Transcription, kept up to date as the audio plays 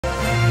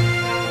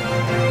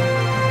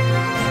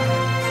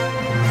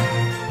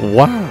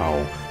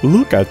Wow,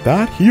 look at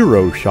that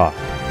hero shot.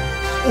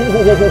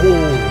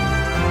 Oh.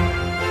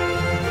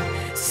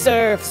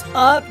 Surf's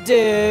up,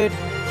 dude.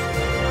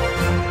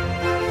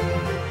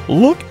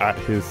 Look at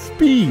his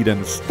speed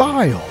and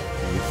style.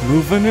 He's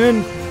moving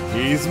in.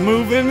 He's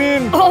moving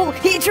in. Oh,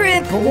 he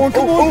tripped. Come on,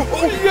 come on.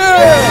 Oh,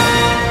 yeah!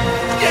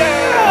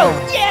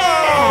 Oh,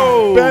 yeah!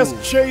 Oh.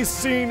 Best chase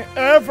scene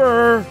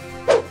ever.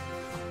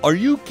 Are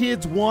you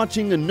kids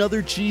watching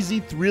another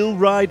cheesy thrill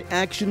ride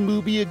action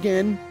movie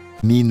again?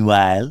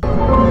 Meanwhile,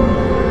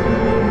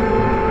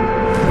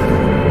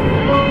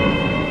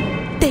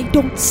 they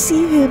don't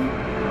see him.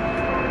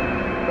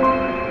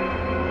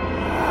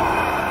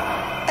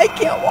 I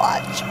can't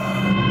watch.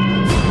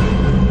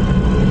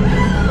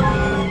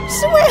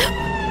 Swim!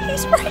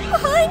 He's right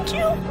behind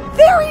you.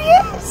 There he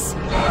is.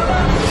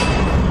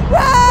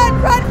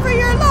 Run! Run for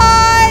your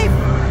life!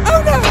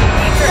 Oh no!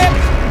 He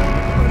tripped.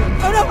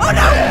 Oh no! Oh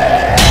no!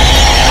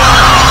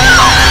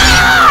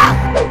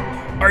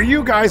 Are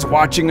you guys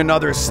watching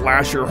another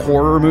slasher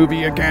horror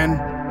movie again?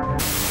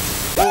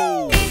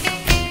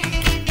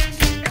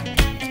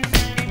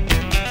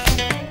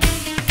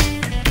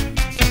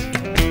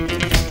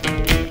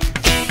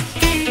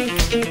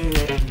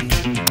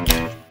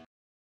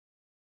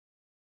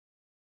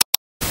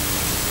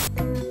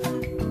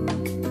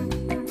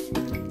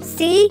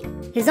 See?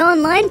 His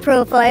online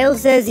profile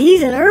says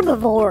he's an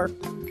herbivore.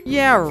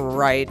 Yeah,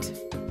 right.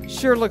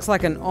 Sure looks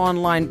like an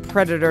online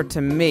predator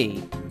to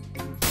me.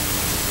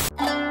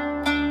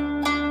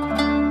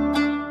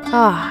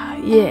 Ah,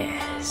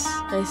 yes.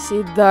 I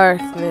see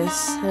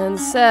darkness and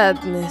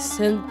sadness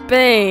and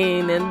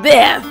pain and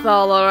death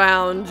all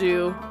around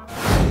you.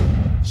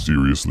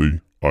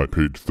 Seriously? I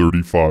paid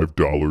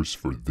 $35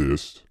 for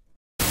this?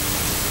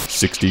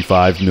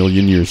 65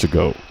 million years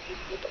ago.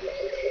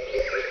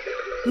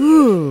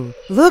 Ooh,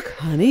 look,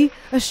 honey,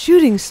 a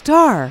shooting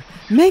star.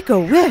 Make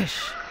a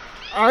wish.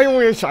 I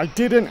wish I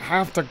didn't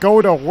have to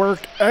go to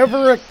work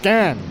ever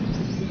again.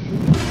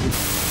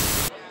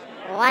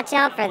 Watch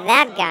out for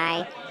that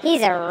guy.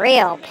 He's a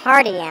real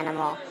party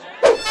animal.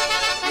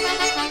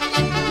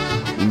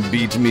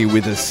 beat me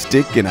with a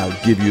stick and I'll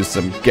give you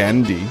some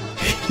candy.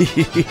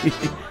 Hey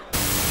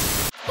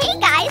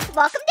guys,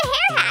 welcome to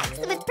Hair Hacks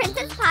with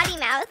Princess Potty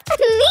Mouth.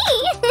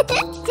 Me!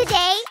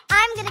 Today,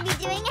 I'm gonna be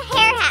doing a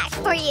hair hack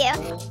for you.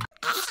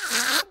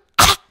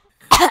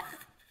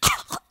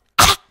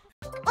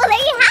 Well,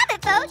 there you have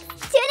it, folks.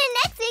 Tune in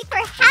next week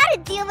for how to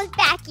deal with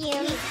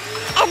vacuums.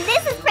 And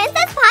this is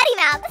Princess Potty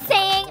Mouth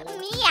saying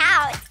me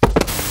out.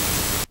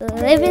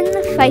 Living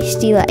the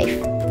feisty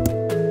life.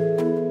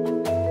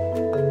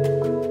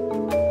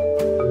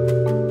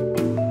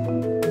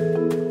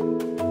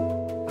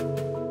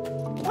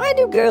 Why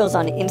do girls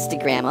on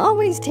Instagram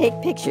always take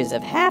pictures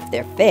of half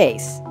their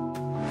face?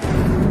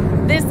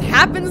 This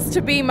happens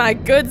to be my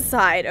good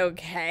side,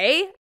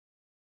 okay?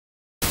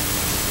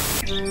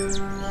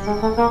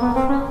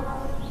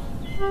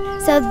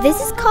 So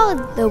this is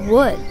called the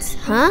woods,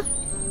 huh?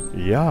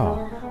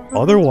 Yeah,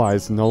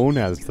 otherwise known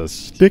as the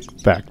Stick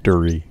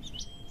Factory.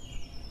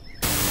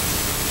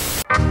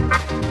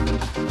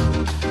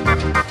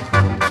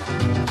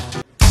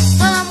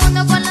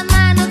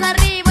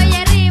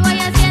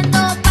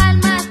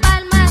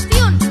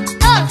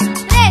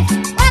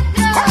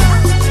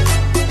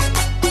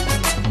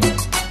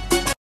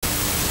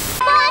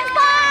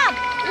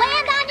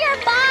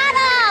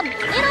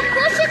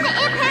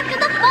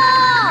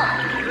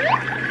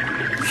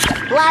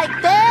 Like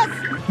this?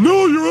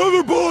 No, your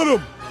other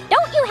bottom!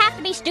 Don't you have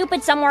to be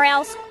stupid somewhere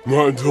else?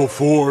 Not until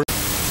 4.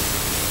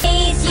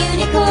 Space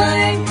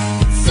unicorn,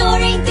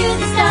 soaring through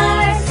the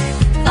stars,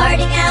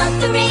 farting out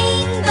the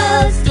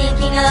rainbow,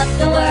 stinking up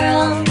the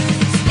world.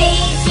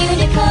 Space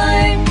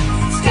unicorn,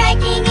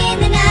 striking in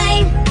the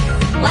night,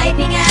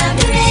 wiping out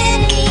your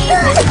enemies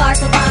with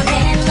sparkle bombs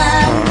and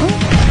love.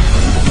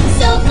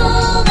 So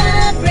full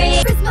of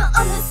rage. Charisma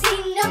on the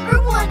scene,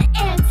 #1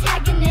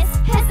 antagonist,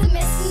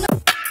 pessimist.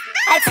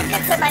 I took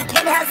it to my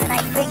penthouse and I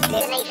freaked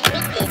it.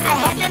 I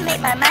had to make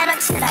my mind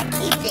up, should I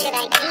keep it?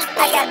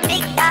 I got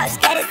big dogs,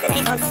 status, that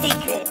ain't no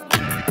secret.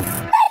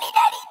 Daddy,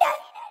 daddy,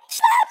 daddy,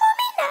 slap on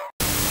me now.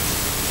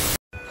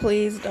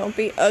 Please don't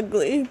be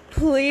ugly.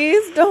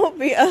 Please don't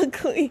be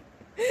ugly.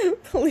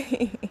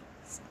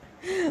 Please.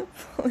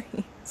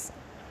 Please.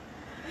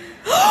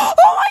 Oh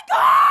my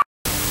God!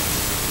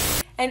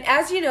 And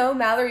as you know,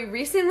 Mallory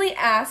recently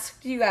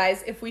asked you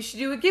guys if we should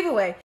do a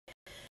giveaway.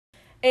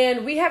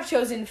 And we have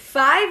chosen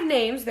 5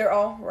 names. They're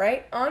all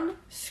right on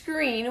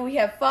screen. We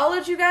have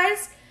followed you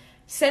guys.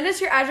 Send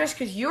us your address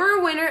because you're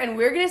a winner and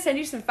we're going to send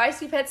you some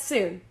Feisty Pets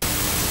soon.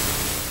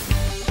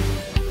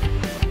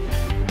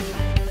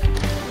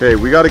 Okay,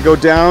 we got to go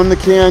down the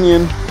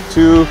canyon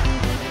to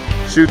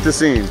shoot the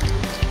scene.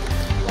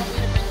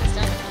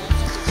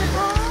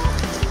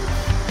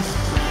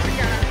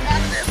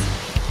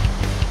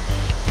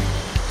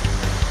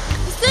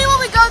 See what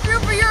we go through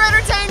for your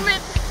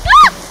entertainment.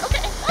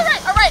 Okay, all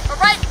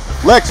right.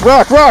 Lex,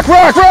 rock, rock,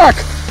 rock, rock!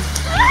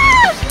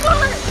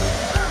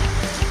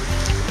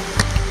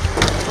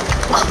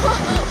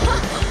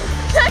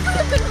 That could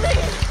have been me.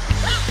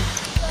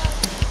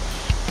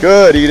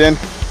 Good, Eden.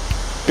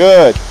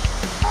 Good.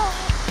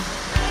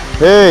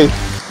 Hey.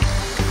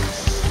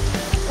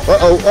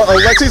 Uh-oh,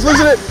 Lexi's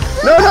losing it.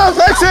 No,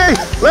 Lexi!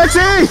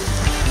 Lexi!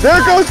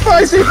 There goes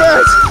Feisty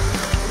Pets!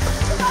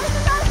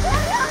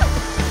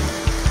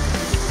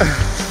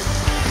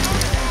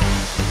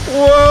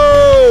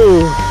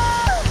 Whoa!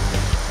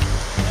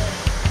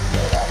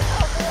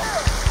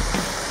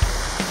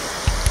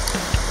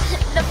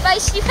 The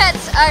Feisty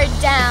Pets are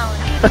down.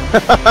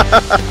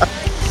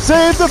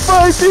 Save the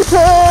Feisty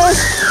Pets!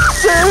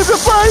 Save the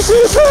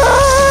Feisty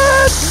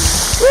Pets!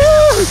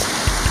 Woo!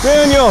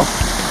 Daniel!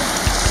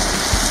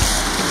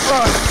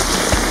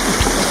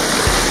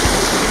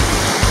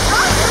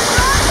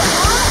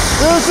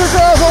 There's the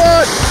girls a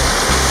lot!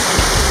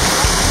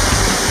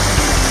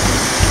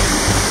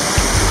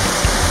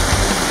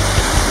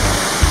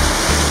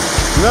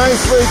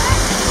 Nicely.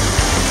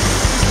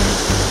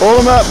 Hold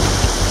them up.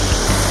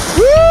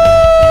 Woo!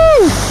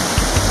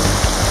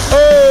 Oh!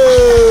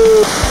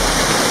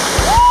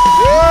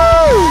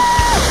 Woo!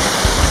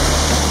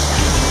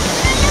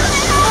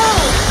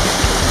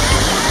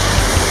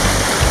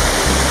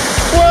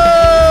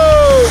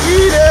 Whoa!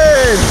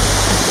 Eden!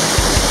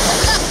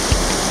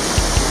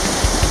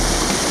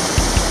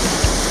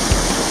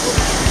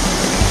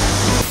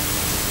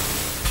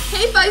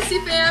 Hey Feisty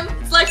fam,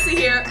 it's Lexi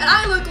here, and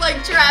I look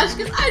like trash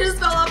because I just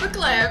fell off a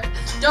cliff.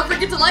 Don't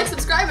forget to like,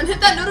 subscribe, and hit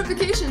that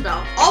notification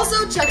bell.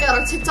 Also, check out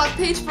our TikTok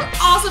page for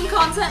awesome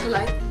content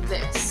like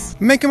this.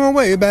 Making my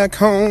way back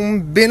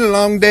home, been a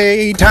long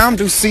day, time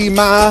to see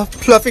my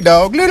fluffy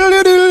dog. We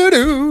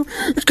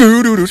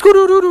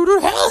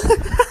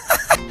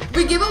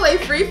give away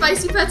free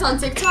Feisty Pets on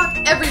TikTok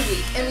every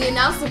week, and we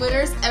announce the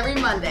winners every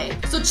Monday.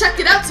 So check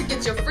it out to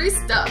get your free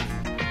stuff.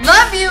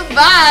 Love you,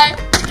 bye!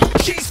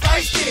 She's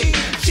feisty,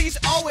 she's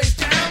always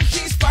down,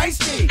 she's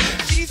feisty,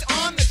 she's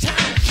on the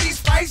town, she's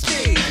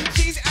feisty,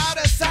 she's out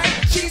of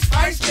sight, she's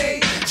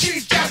feisty,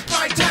 she's just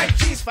my type,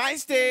 she's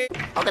feisty.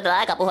 Onko teillä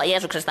aikaa puhua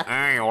Jeesuksesta?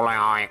 Ei ole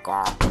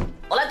aikaa.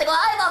 Oletteko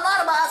aivan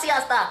varma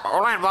asiasta?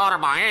 Olen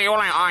varma, ei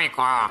ole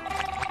aikaa.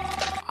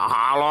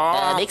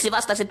 Halo? Miksi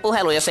vastasit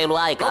puheluun, jos ei ollut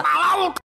aikaa?